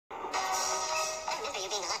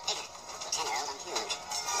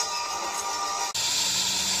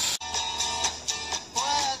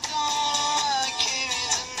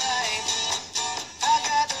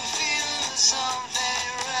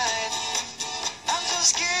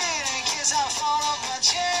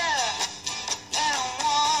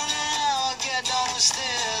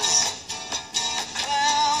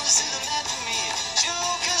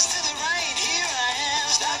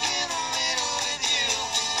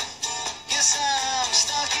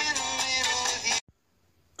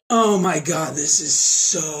Oh my god, this is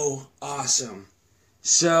so awesome.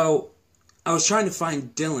 So, I was trying to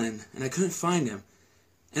find Dillin, and I couldn't find him.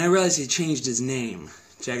 And I realized he changed his name.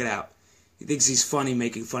 Check it out. He thinks he's funny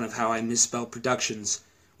making fun of how I misspell productions,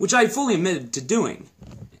 which I fully admitted to doing.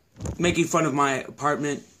 Making fun of my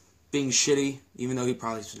apartment being shitty, even though he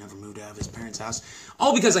probably should never moved out of his parents' house.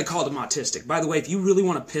 All because I called him autistic. By the way, if you really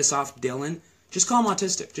want to piss off Dillin, just call him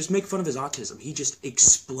autistic. Just make fun of his autism. He just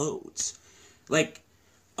explodes. Like,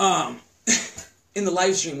 in the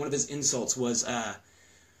live stream, one of his insults was,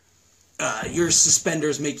 your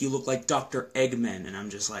suspenders make you look like Dr. Eggman. And I'm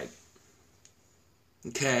just like,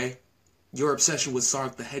 okay. Your obsession with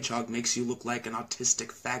Sonic the Hedgehog makes you look like an autistic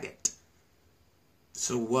faggot.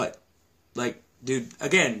 So what? Like, dude,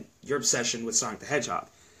 again, your obsession with Sonic the Hedgehog.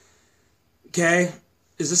 Okay?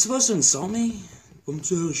 Is this supposed to insult me? I'm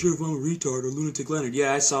so sure if I'm a retard or lunatic Leonard.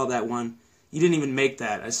 Yeah, I saw that one. You didn't even make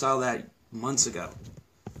that. I saw that months ago.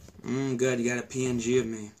 Good, you got a PNG of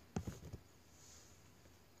me.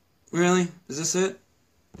 Really? Is this it?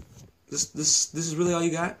 This is really all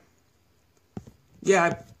you got? Yeah,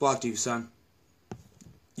 I blocked you, son.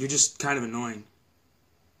 You're just kind of annoying.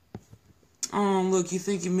 Oh, look, you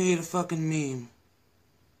think you made a fucking meme.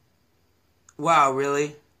 Wow,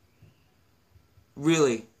 really?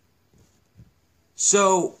 Really?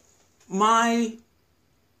 So, my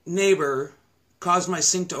neighbor caused my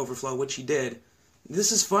sink to overflow, which he did.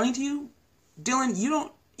 This is funny to you? Dillin, you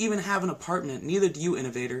don't even have an apartment. Neither do you,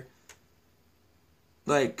 Innovator.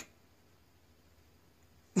 Like,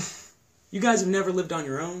 you guys have never lived on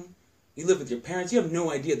your own. You live with your parents. You have no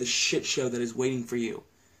idea the shit show that is waiting for you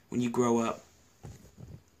when you grow up.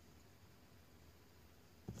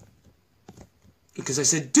 Because I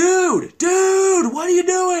said, dude, what are you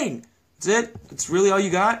doing? That's it? That's really all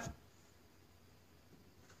you got?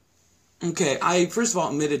 Okay, I first of all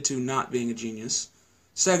admitted to not being a genius.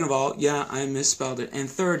 Second of all, yeah, I misspelled it. And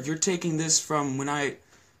third, you're taking this from when I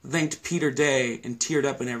thanked Peter Day and teared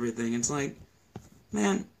up and everything. It's like,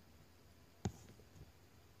 man,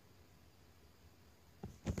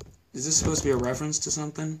 is this supposed to be a reference to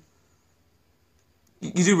something?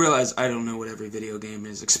 You do realize I don't know what every video game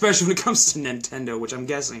is, especially when it comes to Nintendo, which I'm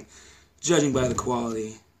guessing, judging by the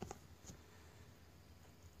quality.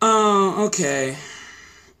 Oh, okay.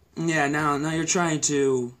 Yeah, now you're trying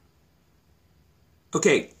to...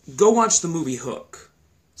 Okay, go watch the movie Hook.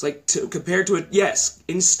 It's like, compared to it, yes,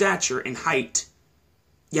 in stature, in height.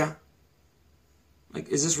 Yeah. Like,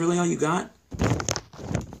 is this really all you got?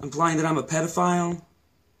 Implying that I'm a pedophile?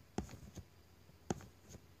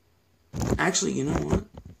 Actually, you know what?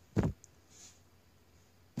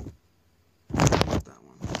 That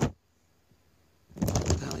one. What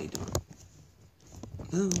the hell are you doing?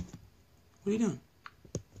 Hello? What are you doing?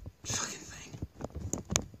 Fucking thing.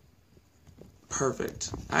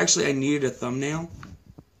 Perfect. Actually, I needed a thumbnail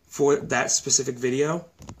for that specific video.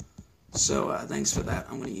 So, thanks for that.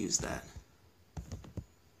 I'm going to use that.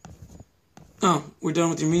 Oh, we're done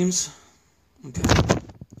with your memes? Okay.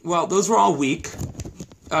 Well, those were all weak.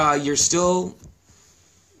 You still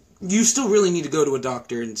really need to go to a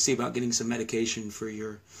doctor and see about getting some medication for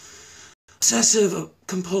your obsessive,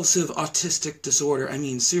 compulsive, autistic disorder. I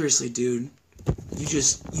mean, seriously, dude. You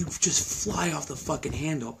just fly off the fucking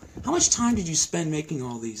handle. How much time did you spend making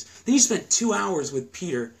all these? Then you spent 2 hours with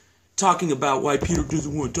Peter talking about why Peter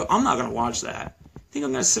doesn't want to. I'm not going to watch that. Think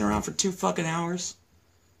I'm going to sit around for 2 fucking hours?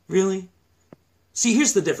 Really? See,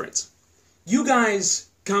 here's the difference. You guys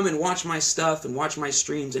come and watch my stuff and watch my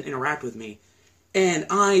streams and interact with me. And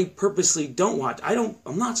I purposely don't watch. I'm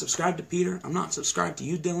not subscribed to Peter. I'm not subscribed to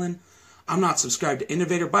you, Dillin. I'm not subscribed to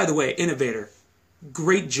Innovator. By the way, Innovator,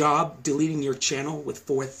 great job deleting your channel with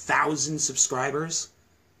 4,000 subscribers.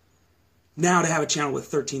 Now to have a channel with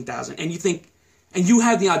 13,000. And you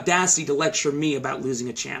have the audacity to lecture me about losing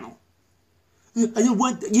a channel. You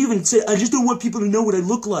even said, I just don't want people to know what I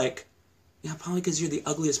look like. Yeah, probably because you're the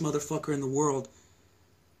ugliest motherfucker in the world.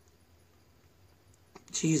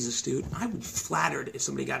 Jesus, dude. I would be flattered if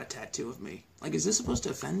somebody got a tattoo of me. Like, is this supposed to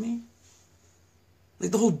offend me?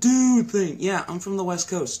 Like, the whole dude thing. Yeah, I'm from the West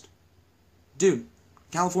Coast. Dude.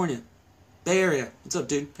 California. Bay Area. What's up,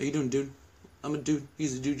 dude? How you doing, dude? I'm a dude.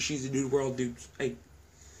 He's a dude. She's a dude. We're all dudes. Hey.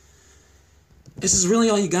 This is really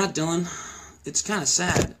all you got, Dillin. It's kind of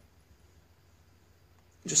sad.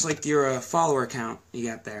 Just like your follower count you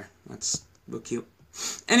got there. That's real cute.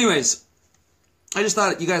 Anyways, I just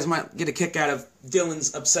thought you guys might get a kick out of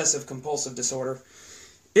Dillin's obsessive-compulsive disorder.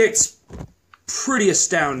 It's pretty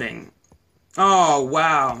astounding. Oh,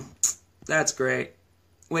 wow. That's great.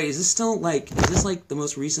 Wait, is this like the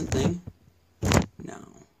most recent thing? No.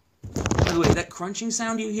 By the way, that crunching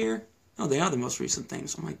sound you hear, Oh, they are the most recent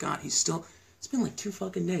things. Oh my god, he's still... It's been like 2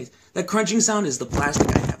 fucking days. That crunching sound is the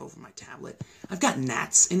plastic I have over my tablet. I've got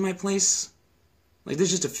gnats in my place. Like,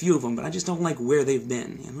 there's just a few of them, but I just don't like where they've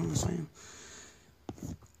been. You know what I'm saying?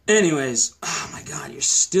 Anyways, oh my god, you're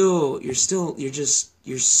so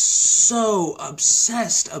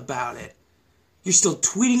obsessed about it. You're still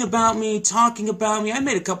tweeting about me, talking about me. I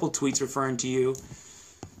made a couple tweets referring to you.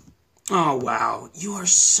 Oh, wow. You are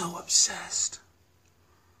so obsessed.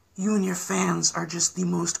 You and your fans are just the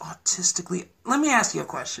most autistically... Let me ask you a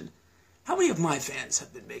question. How many of my fans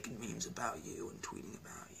have been making memes about you and tweeting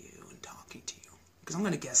about you and talking to you? Because I'm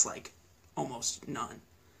going to guess, like, almost none.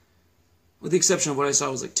 With the exception of what I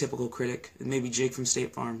saw was, like, Typical Critic and maybe Jake from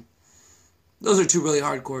State Farm. Those are 2 really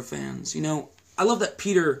hardcore fans. You know, I love that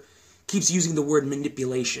Peter keeps using the word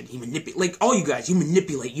manipulation. Like, all you guys, you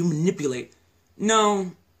manipulate.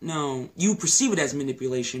 No. You perceive it as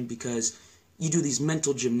manipulation because... you do these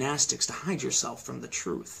mental gymnastics to hide yourself from the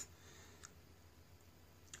truth.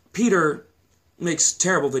 Peter makes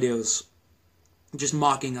terrible videos just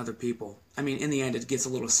mocking other people. I mean, in the end, it gets a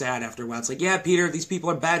little sad after a while. It's like, yeah, Peter, these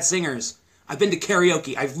people are bad singers. I've been to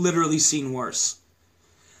karaoke. I've literally seen worse.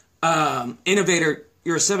 Innovator,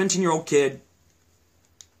 you're a 17-year-old kid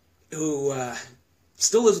who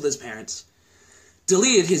still lives with his parents.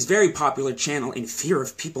 Deleted his very popular channel in fear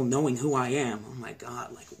of people knowing who I am. Oh my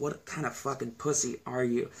god, like, what kind of fucking pussy are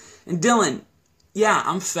you? And Dillin, yeah,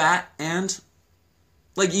 I'm fat, and,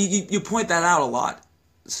 like, you point that out a lot.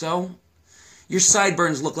 So, your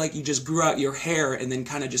sideburns look like you just grew out your hair and then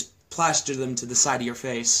kind of just plastered them to the side of your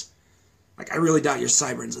face. Like, I really doubt your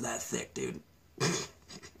sideburns are that thick, dude.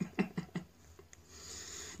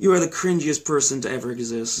 You are the cringiest person to ever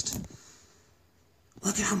exist.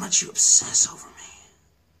 Look at how much you obsess over me.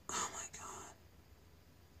 Oh my god.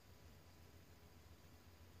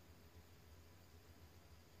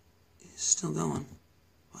 It's still going.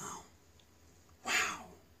 Wow. Wow.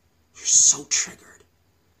 You're so triggered.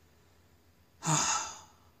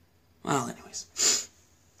 Well, anyways.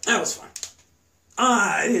 That was fun.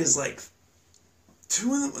 It is like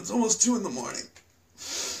it's almost 2 in the morning.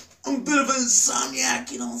 I'm a bit of an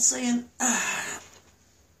insomniac, you know what I'm saying?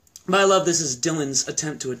 But I love this is Dylan's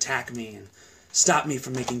attempt to attack me and stop me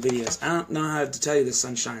from making videos. I don't know how to tell you this,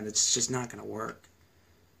 Sunshine. It's just not going to work.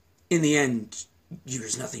 In the end,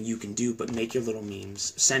 there's nothing you can do but make your little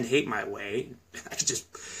memes. Send hate my way. I just...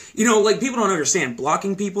 You know, like, people don't understand.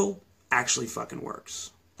 Blocking people actually fucking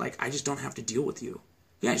works. Like, I just don't have to deal with you.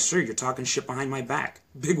 Yeah, sure, you're talking shit behind my back.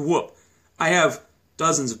 Big whoop. I have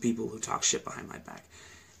dozens of people who talk shit behind my back.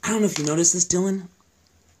 I don't know if you noticed this, Dillin.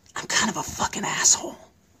 I'm kind of a fucking asshole.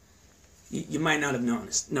 You might not have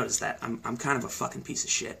noticed that. I'm kind of a fucking piece of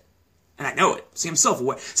shit. And I know it. See, I'm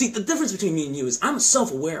self-aware. See, the difference between me and you is I'm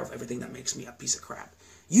self-aware of everything that makes me a piece of crap.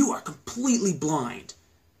 You are completely blind.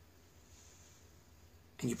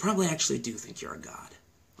 And you probably actually do think you're a god.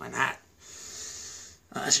 And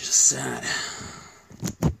that's just sad.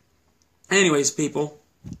 Anyways, people,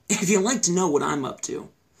 if you'd like to know what I'm up to,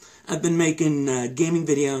 I've been making gaming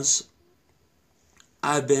videos.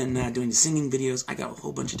 I've been doing singing videos. I got a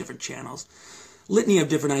whole bunch of different channels. Litany of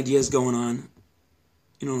different ideas going on.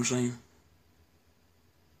 You know what I'm saying?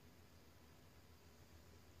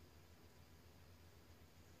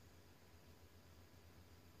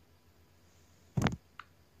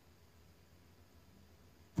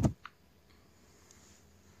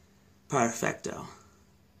 Perfecto.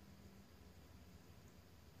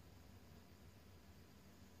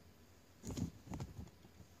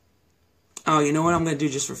 Oh, you know what I'm going to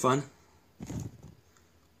do just for fun?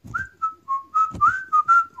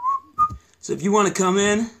 So if you want to come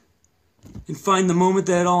in and find the moment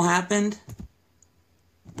that it all happened,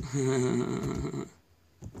 at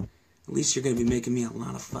least you're going to be making me a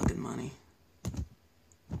lot of fucking money.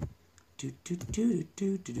 Do do do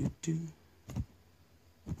do do do do.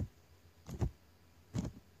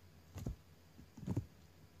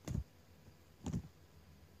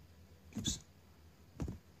 Oops.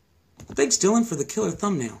 Thanks, Dillin, for the killer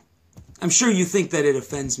thumbnail. I'm sure you think that it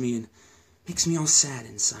offends me and makes me all sad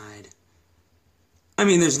inside. I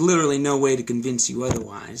mean, there's literally no way to convince you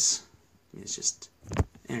otherwise. I mean, it's just, the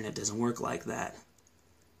internet doesn't work like that.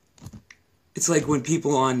 It's like when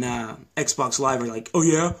people on Xbox Live are like, oh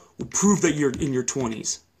yeah, well, prove that you're in your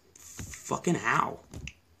 20s. Fucking how?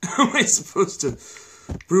 How am I supposed to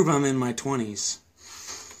prove I'm in my 20s?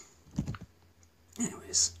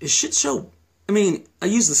 Anyways, is shit show... I mean, I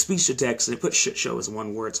use the speech to text and I put shit show as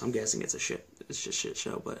one word, so I'm guessing it's just shit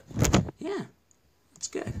show, but yeah, it's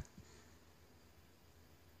good.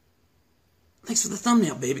 Thanks for the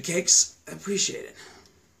thumbnail, baby cakes. I appreciate it.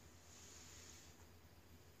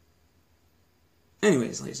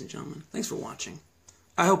 Anyways, ladies and gentlemen, thanks for watching.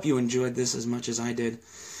 I hope you enjoyed this as much as I did.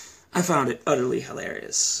 I found it utterly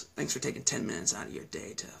hilarious. Thanks for taking 10 minutes out of your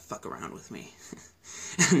day to fuck around with me.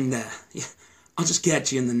 And, yeah, I'll just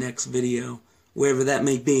catch you in the next video, wherever that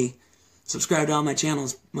may be. Subscribe to all my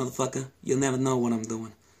channels, motherfucker. You'll never know what I'm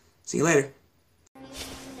doing. See you later.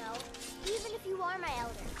 No, even if you are my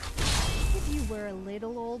elder. If you were a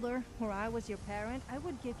little older, or I was your parent, I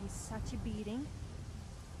would give you such a beating.